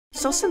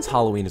So since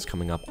Halloween is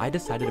coming up, I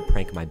decided to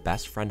prank my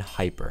best friend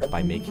Hyper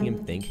by making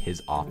him think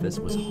his office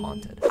was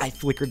haunted. I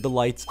flickered the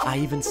lights. I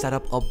even set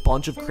up a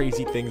bunch of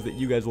crazy things that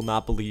you guys will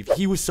not believe.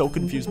 He was so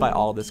confused by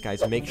all of this,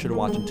 guys. Make sure to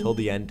watch until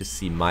the end to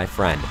see my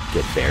friend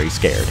get very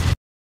scared.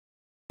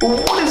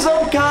 What is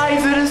up,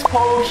 guys? It is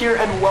Polo here,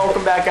 and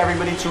welcome back,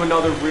 everybody, to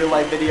another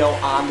real-life video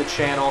on the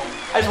channel.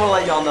 I just want to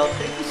let y'all know,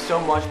 thank you so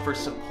much for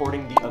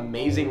supporting the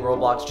amazing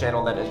Roblox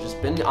channel that has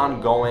just been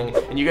ongoing,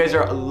 and you guys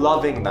are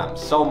loving them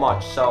so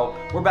much. So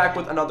we're back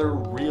with another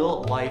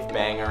real-life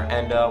banger,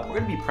 and we're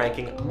going to be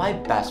pranking my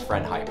best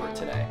friend Hyper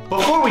today.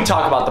 Before we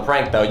talk about the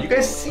prank, though, you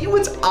guys see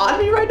what's on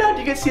me right now?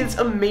 Do you guys see this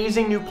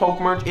amazing new poke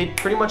merch? It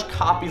pretty much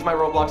copies my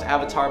Roblox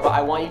avatar, but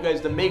I want you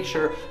guys to make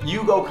sure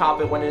you go cop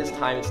it when it is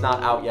time. It's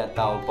not out yet,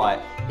 though,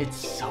 but it's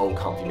so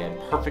comfy, man.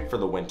 Perfect for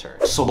the winter.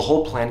 So the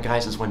whole plan,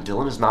 guys, is when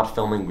Dylan is not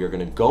filming, we're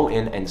gonna go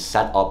in and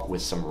set up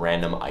with some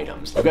random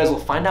items. You guys will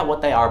find out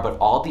what they are, but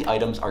all the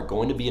items are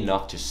going to be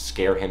enough to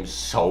scare him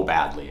so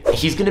badly.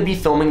 He's gonna be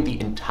filming the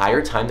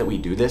entire time that we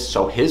do this,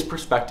 so his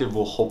perspective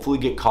will hopefully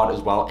get caught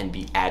as well and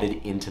be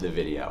added into the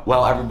video.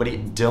 Well, everybody,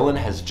 Dylan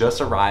has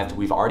just arrived.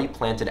 We've already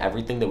planted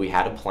everything that we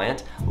had to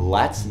plant.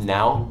 Let's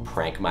now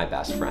prank my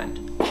best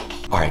friend.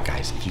 All right,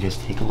 guys, if you guys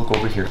take a look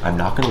over here, I'm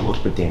not gonna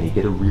look, but Danny,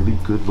 get a really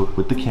good look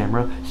with the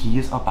camera. He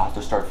is about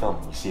to start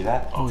filming. You see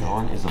that? Oh,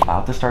 Dylan is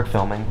about to start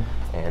filming,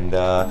 and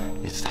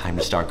it's time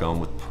to start going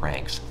with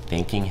pranks.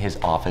 Thinking his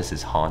office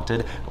is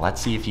haunted.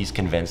 Let's see if he's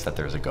convinced that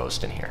there's a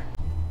ghost in here.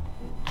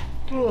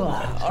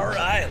 All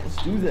right,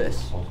 let's do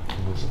this. All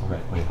right,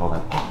 wait, hold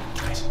on.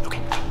 Guys,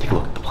 okay, take a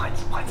look at the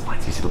blinds.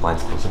 You see the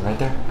blinds closing right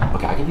there?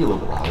 Okay, I can be a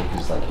little bit louder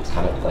because like it's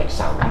kind of like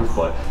soundproof,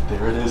 but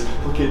there it is.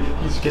 Look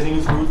at, he's getting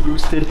his mood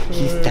boosted.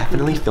 He's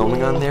definitely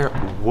filming on there.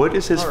 What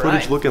is his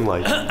footage looking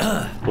like?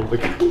 Oh my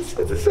goodness,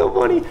 this is so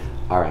funny.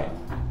 All right,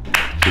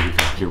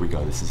 here we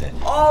go. This is it.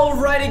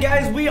 Alrighty,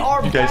 guys, we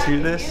are. You guys hear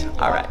this?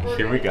 All right,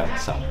 here we go.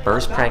 So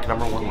first prank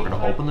number one, we're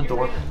gonna open the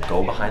door,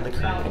 go behind the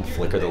curtain, and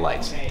flicker the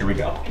lights. Here we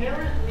go.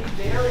 Apparently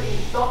there is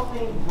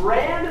something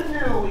brand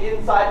new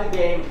inside the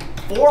game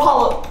for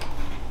Halloween.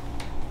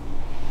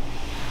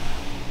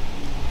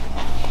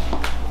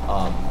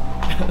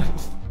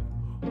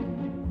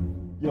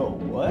 Yo,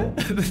 what?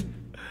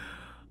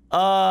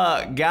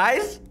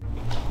 Guys?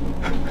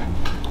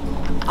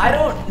 I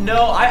don't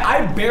know.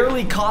 I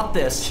barely caught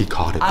this. He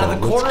caught it out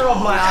of the corner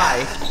of my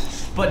eye.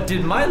 But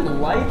did my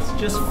lights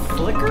just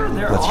flicker?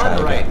 They're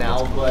on right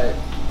now, but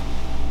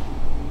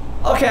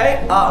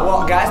okay.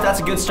 Well, guys, that's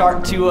a good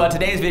start to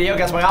today's video.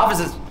 Guess my office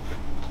is.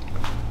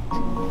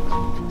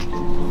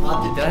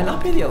 Did I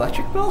not pay the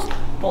electric bills?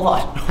 Hold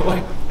on.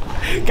 Wait.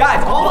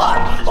 Guys, hold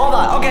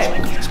on. Okay.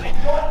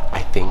 I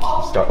think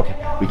okay,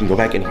 we can go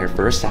back in here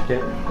for a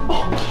second.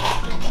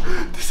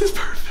 Oh, this is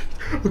perfect.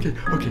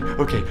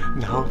 Okay.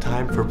 Now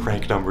time for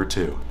prank number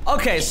two.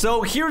 Okay,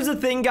 so here's the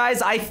thing,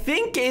 guys. I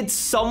think it's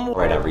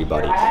somewhere. Right,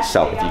 everybody.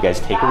 So if you guys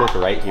take a look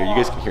right here, you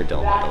guys can hear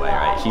Dylan, by the way,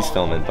 right? He's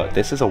filming, but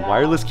this is a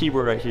wireless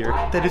keyboard right here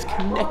that is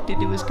connected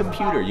to his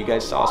computer. You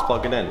guys saw us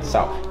plug it in.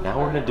 So now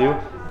we're gonna do,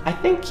 I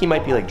think he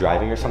might be like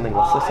driving or something.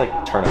 Let's just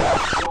like turn it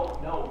off.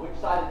 No, which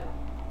side?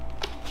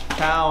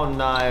 Town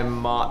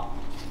I'm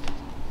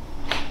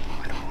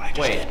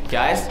Wait,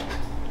 guys.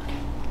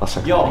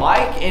 Yo,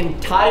 my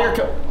entire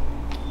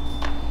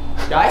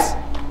guys?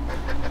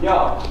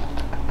 Yo,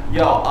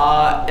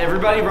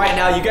 everybody right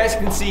now, you guys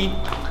can see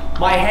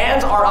my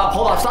hands are up.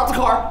 Hold on, stop the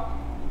car.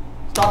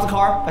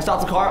 I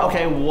stopped the car.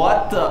 Okay,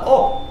 what the,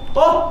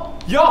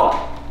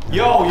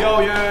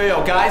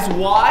 yo, guys,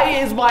 why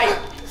is my,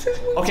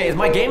 okay, is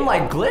my game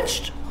like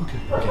glitched?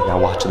 Okay, now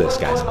watch this,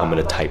 guys. I'm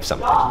gonna type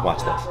something.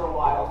 Watch this.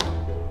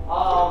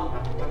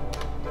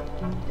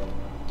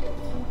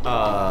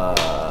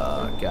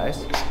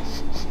 Guys?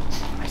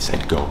 I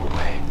said go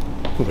away.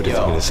 What is he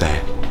gonna say?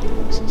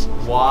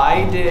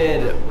 Why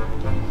did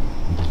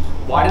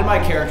my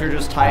character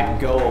just type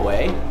go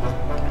away?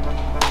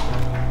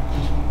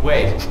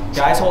 Wait,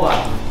 guys, hold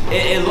on.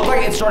 It looked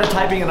like it started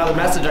typing another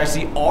message. I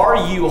see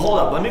RU. Hold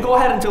up, let me go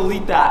ahead and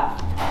delete that.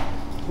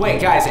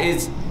 Wait, guys,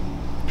 is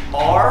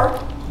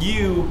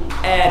RU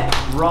and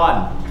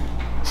run.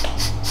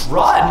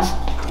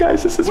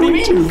 Guys, this is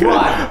way too good.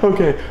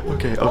 Okay.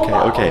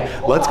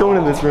 Let's go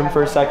into this room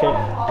for a second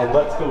and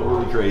let's go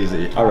really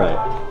crazy. All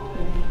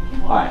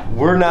right,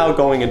 we're now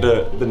going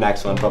into the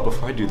next one, but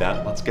before I do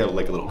that, let's get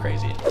like a little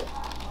crazy.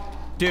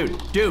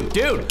 Dude.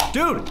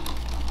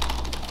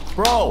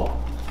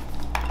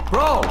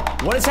 Bro,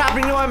 what is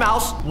happening to my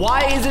mouse?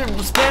 Why is it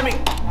spamming?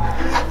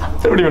 I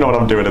don't even know what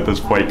I'm doing at this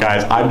point,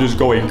 guys. I'm just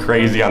going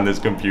crazy on this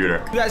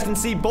computer. You guys can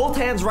see both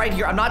hands right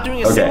here. I'm not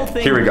doing a single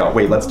thing. Here we go.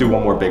 Wait, let's do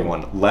one more big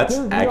one. Let's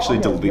actually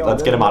delete.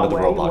 Let's get him out of the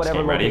Roblox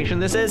game. Ready? Location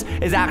this is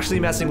actually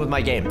messing with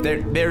my game.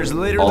 There's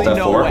literally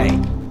no way.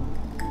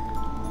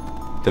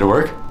 Did it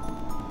work?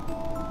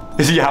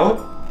 Is he out?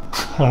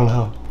 I don't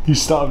know. He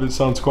stopped. It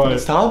sounds quiet. Did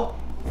it stop?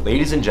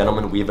 Ladies and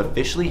gentlemen, we have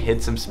officially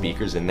hid some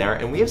speakers in there,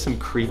 and we have some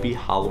creepy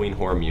Halloween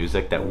horror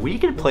music that we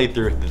could play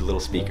through the little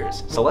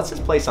speakers. So let's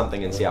just play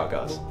something and see how it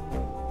goes.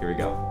 Here we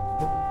go.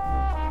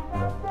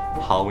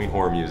 Halloween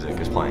horror music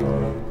is playing.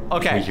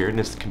 Okay. Can we hear it in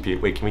his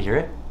computer? Wait, can we hear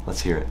it?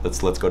 Let's hear it. Let's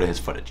go to his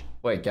footage.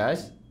 Wait,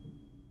 guys.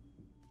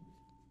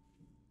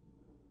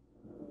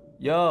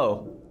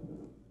 Yo.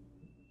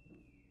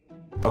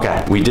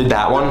 Okay, we did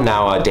that one.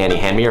 Now, Danny,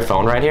 hand me your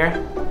phone right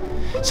here.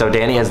 So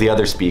Danny has the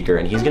other speaker,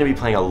 and he's gonna be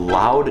playing a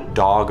loud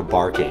dog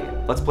barking.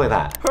 Let's play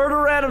that. Heard a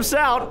random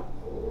sound.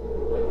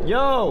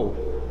 Yo.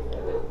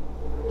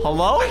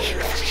 Hello?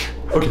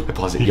 Okay,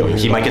 pause it. Yo,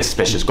 he might get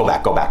suspicious. Go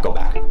back, go back, go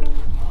back.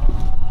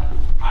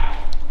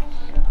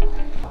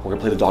 We're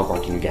gonna play the dog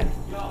barking again.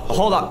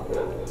 Hold up.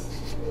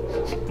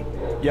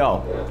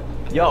 Yo.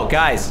 Yo,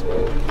 guys.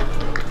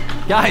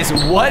 Guys,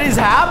 what is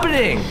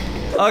happening?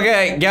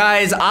 Okay,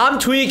 guys, I'm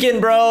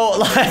tweaking, bro.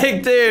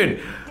 Like, dude,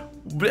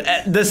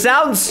 the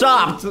sound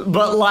stopped,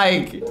 but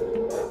like. No,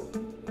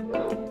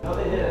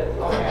 they did it.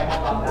 Okay,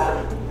 how about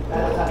that?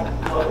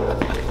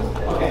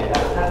 Okay,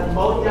 that's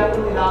most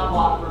definitely not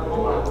blocked for a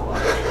moment.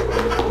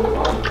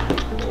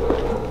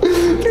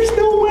 There's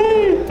no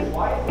way.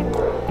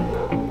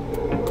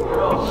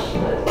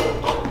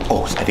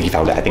 Oh, I think he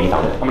found it. I think he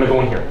found it. I'm gonna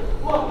go in here.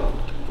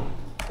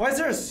 Why is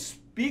there a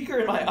speaker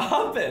in my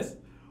office?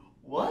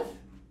 What?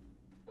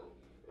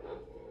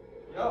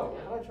 Yo,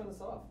 how do I turn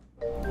this off?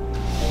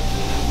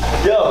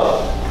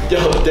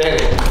 Yo,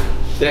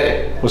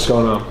 Danny. What's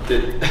going on?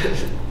 Did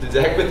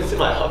Zach put this in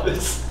my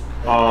office?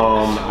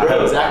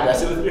 Bro, Zach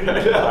messing with me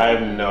right now? I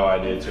have no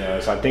idea, to be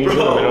honest. I think it's in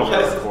the middle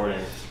of the recording.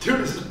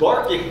 Dude, this is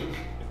barking.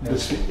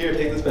 Here,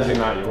 take this back. Is it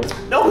not yours?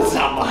 No, it's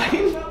not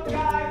mine.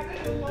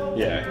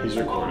 Yeah, he's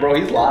recording. Bro,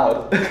 he's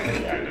loud. Yeah,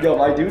 I know. Yo,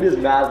 my dude is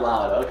mad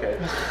loud. Okay.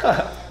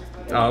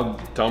 I'll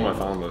tell him I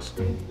found this.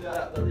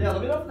 Yeah, let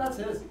me know if that's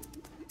his.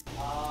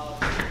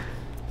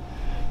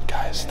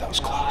 Guys, that was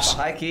close.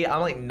 High key,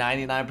 I'm like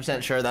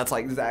 99% sure that's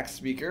like Zach's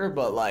speaker,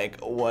 but like,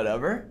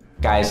 whatever.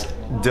 Guys,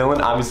 Dylan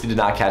obviously did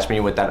not catch me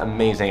with that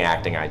amazing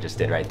acting I just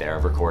did right there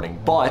of recording,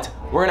 but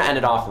we're gonna end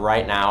it off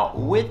right now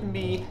with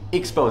me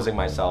exposing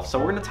myself. So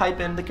we're gonna type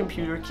in the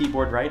computer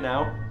keyboard right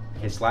now.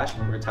 Okay, slash,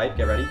 we're gonna type,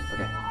 get ready.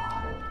 Okay.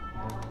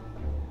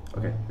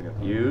 Okay, here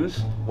we go.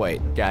 Use.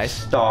 Wait, guys.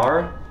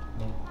 Star.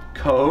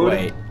 Code.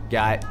 Wait,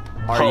 guy.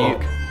 Are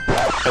Poke.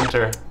 you?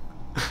 Enter.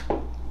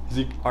 Is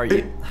he? Are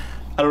you?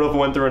 I don't know if it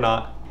went through or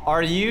not.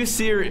 Are you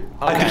serious?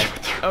 I Okay. think it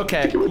went through. Okay.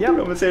 I think it went Yep. through.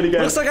 I'm gonna say it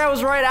again. Looks like I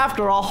was right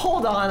after all.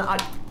 Hold on.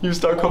 Use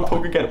star code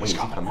poke again. Wait, is he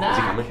coming? Is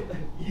he coming?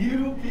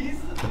 You piece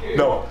of shit.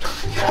 No.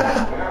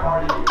 Where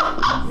are you?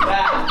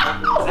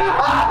 Zach.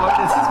 What,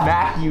 this is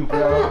Matthew,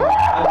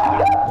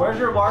 bro. Where's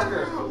your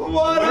marker?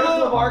 What? Where's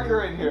the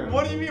marker in here?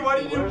 What do you mean? Why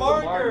do you need a Where's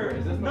the marker? marker?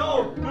 Is this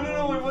No, wait,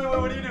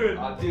 what are you doing?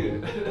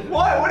 Dude.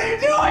 What? What are you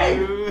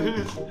doing?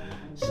 Use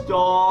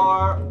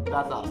star.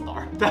 That's not a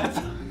star.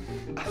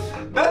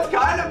 That's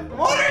kind of.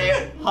 What are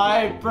you?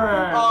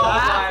 Hyper. Oh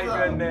That's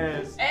my a-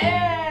 goodness.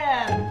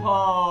 And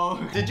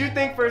poke. Did you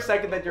think for a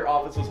second that your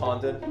office was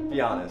haunted?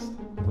 Be honest.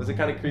 Was it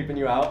kind of creeping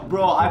you out?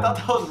 Bro, I thought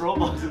that was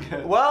Roblox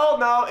again. Well,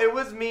 no, it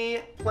was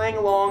me playing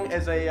along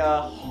as a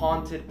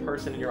haunted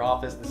person in your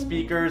office. The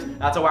speakers,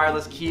 that's a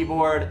wireless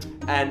keyboard,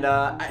 and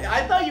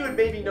I thought you would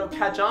maybe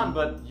catch on,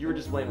 but you were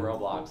just playing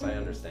Roblox. I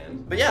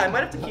understand. But yeah, I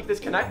might have to keep this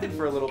connected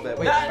for a little bit.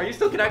 Wait, are you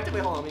still connected?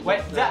 Wait, hold on. Let me Wait,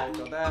 just, Zach,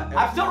 go that.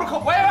 I'm still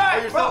recording.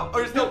 Wait,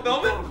 You're still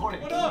filming?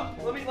 recording. What up?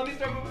 Let me start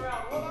moving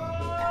around. What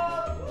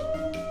up?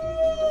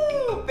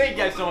 Thank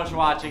you guys so much for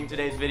watching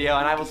today's video,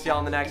 and I will see y'all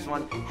in the next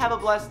one. Have a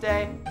blessed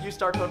day. Use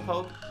star code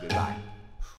poke. Goodbye.